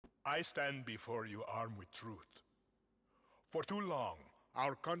I stand before you armed with truth. For too long,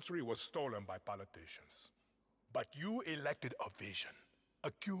 our country was stolen by politicians. But you elected a vision,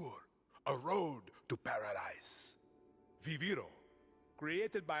 a cure, a road to paradise. Viviro,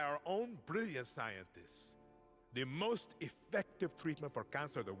 created by our own brilliant scientists. The most effective treatment for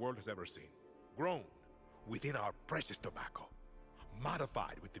cancer the world has ever seen. Grown within our precious tobacco.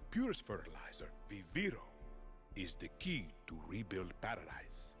 Modified with the purest fertilizer, Viviro is the key to rebuild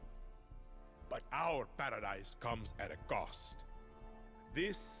paradise. But our paradise comes at a cost.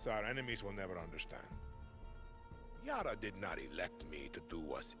 This our enemies will never understand. Yara did not elect me to do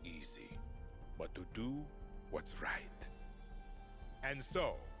what's easy, but to do what's right. And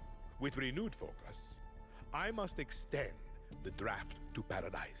so, with renewed focus, I must extend the draft to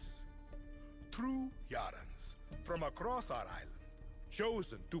paradise. True Yarans from across our island,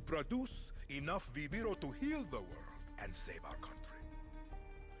 chosen to produce enough Viviro to heal the world and save our country.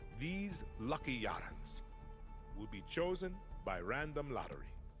 These lucky Yarans will be chosen by random lottery.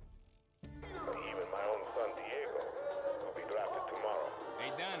 Even my own son Diego will be drafted tomorrow.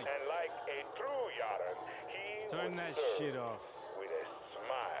 Hey, Danny. And like a true Yaran, he Turn that shit off. with a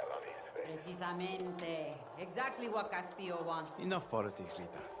smile on his face. Precisamente. Exactly what Castillo wants. Enough politics,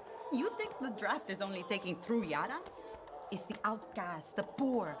 Lita. You think the draft is only taking true Yarans? It's the outcasts, the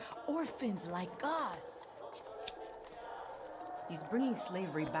poor, orphans like us. He's bringing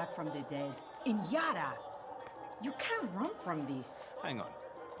slavery back from the dead. In Yara! You can't run from this. Hang on.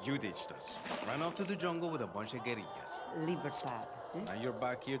 You ditched us. Ran off to the jungle with a bunch of guerrillas. Libertad. Now you're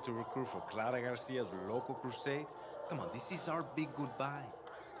back here to recruit for Clara Garcia's local crusade? Come on, this is our big goodbye.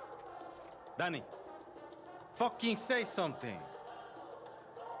 Danny, fucking say something!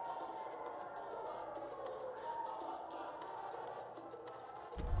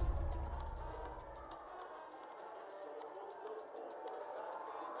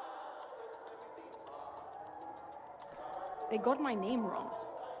 They got my name wrong.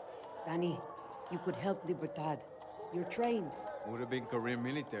 Danny, you could help Libertad. You're trained. Would have been career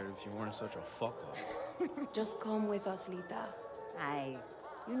military if you weren't such a fuck-up. Just come with us, Lita. Aye,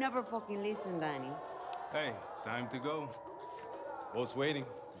 you never fucking listen, Danny. Hey, time to go. Boat's waiting.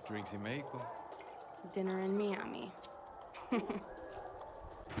 Drinks in Mexico. Dinner in Miami.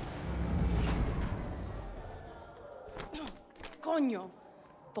 Coño!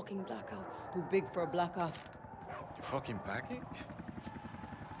 Fucking blackouts. Too big for a blackout. You fucking packing?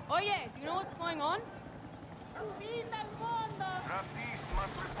 Oye, do you know what's going on? Draftees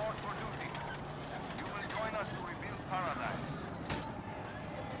must report for duty. You will join us to rebuild paradise.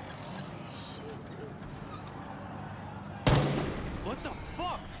 What the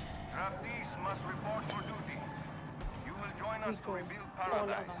fuck? Draftees must report for duty. You will join us to Rico, rebuild all of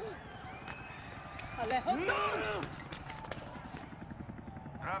paradise. us. Alejo, down!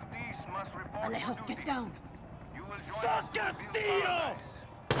 Draftees must report Alejo, for duty. get down! You will join us to rebuild paradise.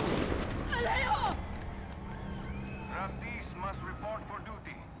 Alejo! Draftees must report for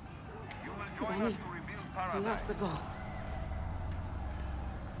duty. You will join Danny, us to rebuild we paradise. have to go.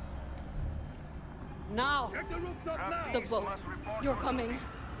 Now! Draftees The boat. must report You're for coming. duty.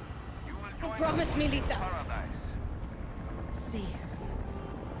 You will join Promise us to me, rebuild Lita. paradise. See.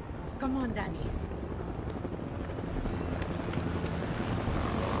 Come on, Danny.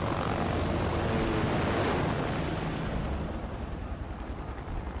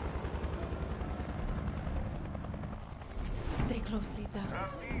 Stay close, Lita.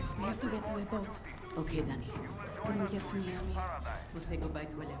 We have to get to the boat. Okay, Danny. When we get to Miami. We'll say goodbye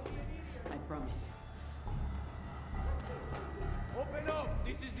to Alejo. I promise. Open up!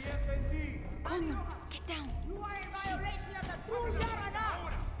 This is the FND! Coño, get down. You are in violation of the true Yara now!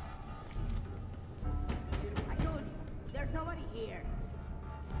 Ayun, there's nobody here.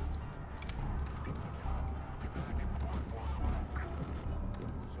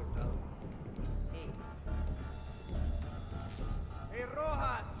 Hey. Hey,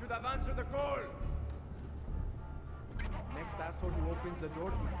 Rojas, should have answered the call. Next asshole who opens the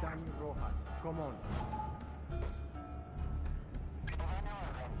door is Danny Rojas. Come on.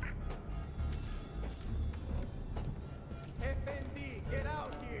 FND, get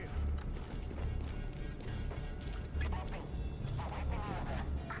out here!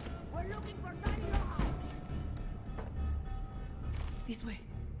 We're looking for Danny Rojas! This way.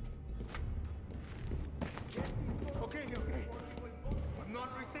 Okay, okay. I'm not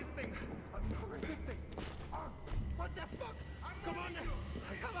resisting. I'm not resisting. What the fuck? Come on,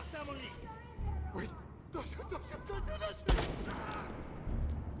 I have a family. Wait, don't do this.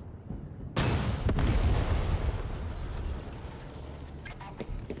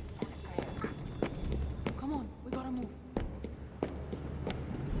 Come on, we gotta move.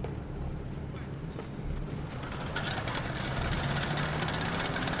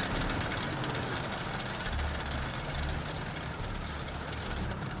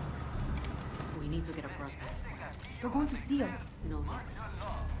 cross that square. They're going to see us. No,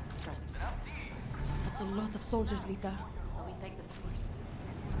 trust me. That's a lot of soldiers, Lita. So we take the sewers.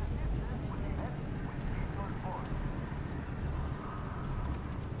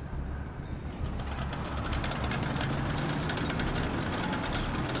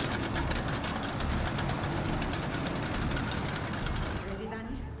 Ready,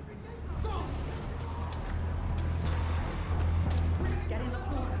 Danny? Go! Get in the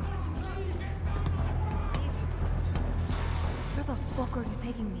sewer. Where the fuck are you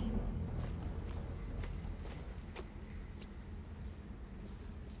taking me?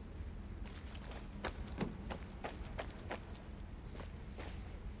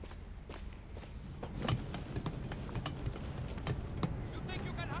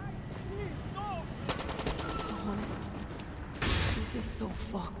 This is so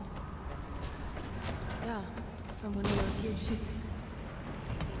fucked. Yeah, from when we were a kid, shit.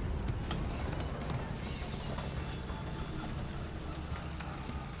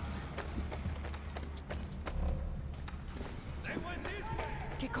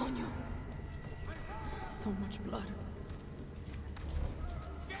 ¿Qué coño? So much blood.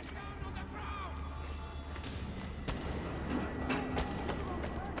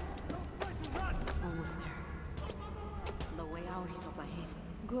 Almost there. The way out is up ahead.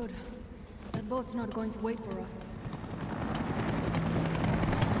 Good. That boat's not going to wait for us.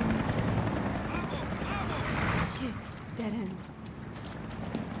 Shit, dead end.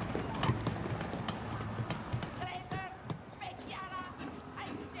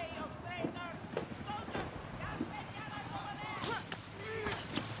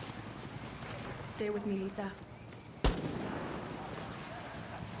 Stay with me, Lita.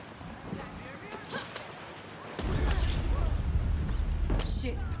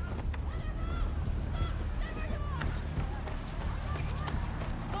 Shit.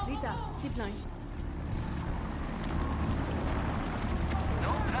 Lita, zipline.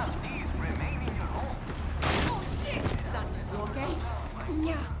 No draftees remain in your home. Oh, shit! You okay?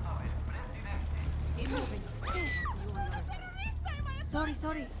 Yeah. Keep moving.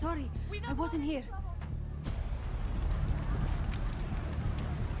 Sorry. I wasn't here.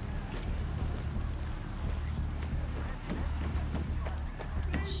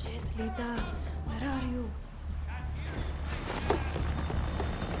 Shit, Lita. Where are you?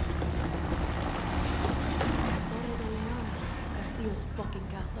 Torre de Leon. Castillo's fucking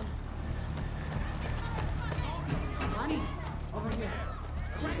castle. Money. Over here.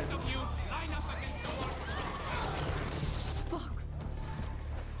 Fuck.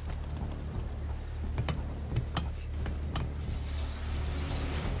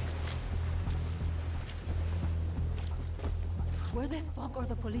 Where the fuck are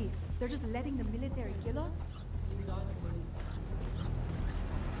the police? They're just letting the military kill us? These are the police.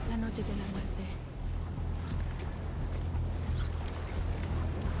 La noche de la muerte.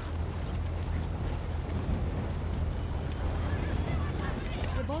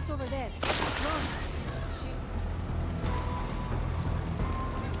 The boat's over there. Run!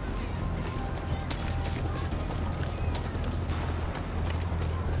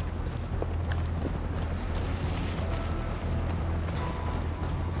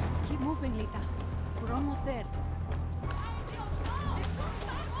 Keep moving, Lita. We're almost there.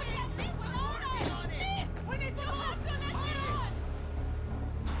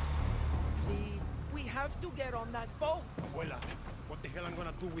 Please, we have to get on that boat. Abuela, what the hell I'm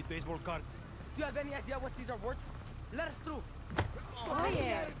gonna do with baseball cards? Do you have any idea what these are worth? Let us through.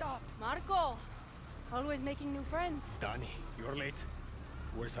 Quiet! Marco! Always making new friends. Danny, you're late.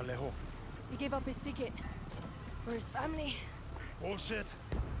 Where's Alejo? He gave up his ticket. For his family. Bullshit.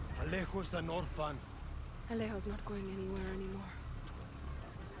 Alejo is an orphan. Alejo's not going anywhere anymore.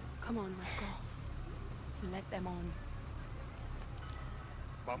 Come on, Marco. Let them on.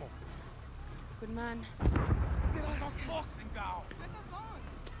 Vamos. Good man.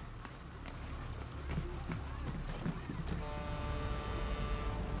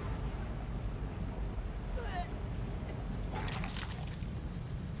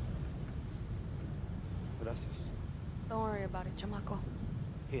 Gracias. Don't worry about it, chamaco.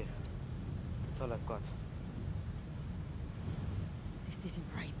 Here. That's all I've got. This isn't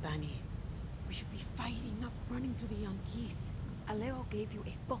right, Danny. We should be fighting, not running to the Yankees. Alejo gave you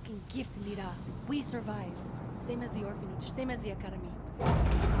a fucking gift, Lira. We survived. Same as the orphanage, same as the academy.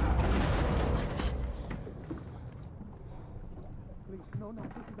 What's that? Please, no, this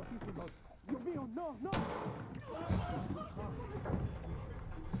is a peaceful boat. Dios mío, no!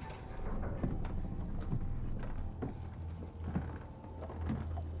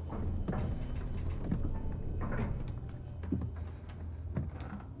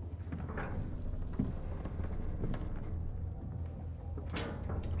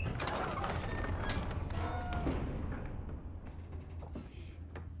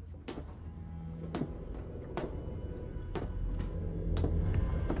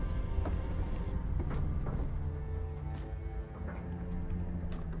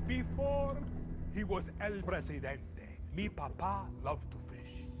 Before he was El Presidente, mi papa loved to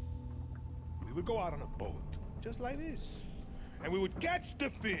fish. We would go out on a boat, just like this. And we would catch the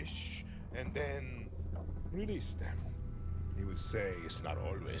fish, and then release them. He would say, it's not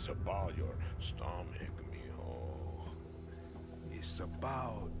always about your stomach, mijo. It's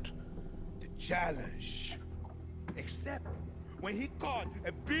about the challenge. Except when he caught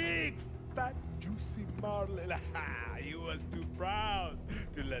a big, fat, juicy marlin, he was too proud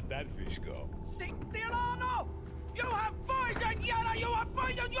to let that fish go. Sic Tirano! You have poisoned Yara! You have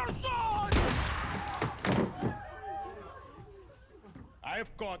poisoned your sword! I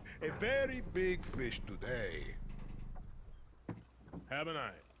have caught a very big fish today. Haven't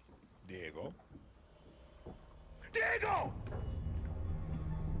I, Diego? Diego!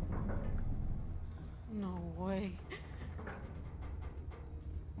 No way.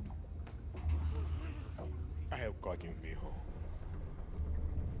 I have caught you, mijo.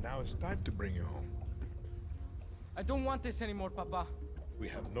 Now it's time to bring you home. I don't want this anymore, Papa. We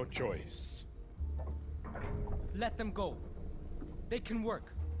have no choice. Let them go. They can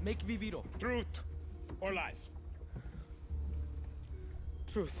work. Make Viviro. Truth or lies?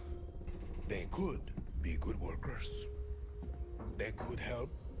 Truth. They could be good workers. They could help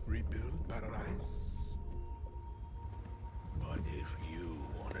rebuild paradise. But if you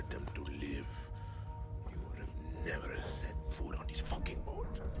wanted them to live, you would have never set foot on this fucking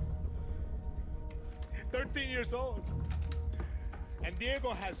boat. 13 years old. And Diego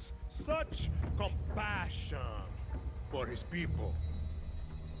has such compassion for his people.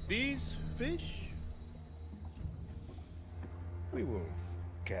 These fish, we will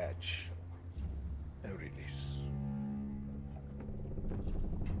catch and release.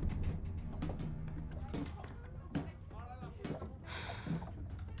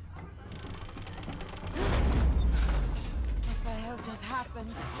 What the hell just happened?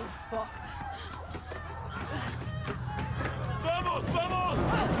 We're fucked. ¡Vamos, vamos!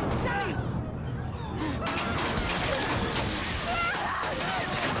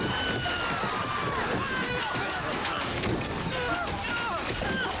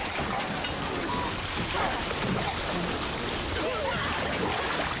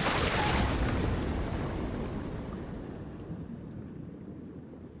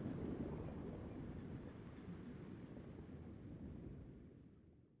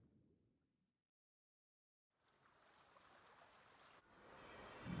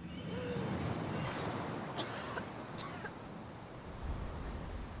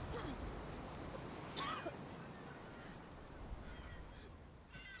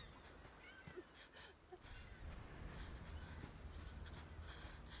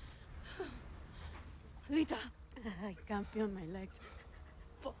 Lita! I can't feel my legs.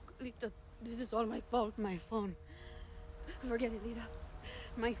 Fuck, Lita. This is all my fault. My phone. Forget it, Lita.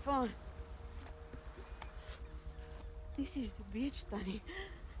 My phone. This is the beach, Danny.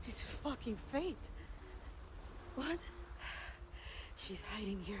 It's fucking fate. What? She's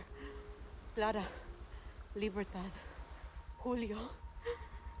hiding here. Clara, Libertad, Julio.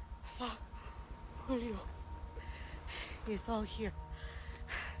 Fuck, Julio. It's all here.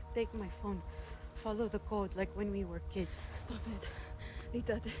 Take my phone. Follow the code like when we were kids. Stop it.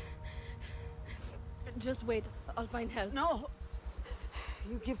 Lita, just wait. I'll find help. No!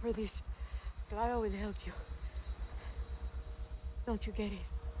 You give her this. Clara will help you. Don't you get it?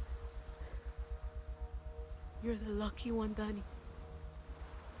 You're the lucky one, Danny.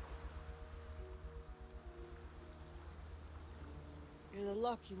 You're the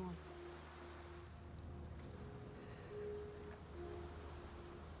lucky one.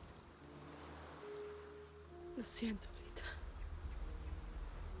 Lo siento.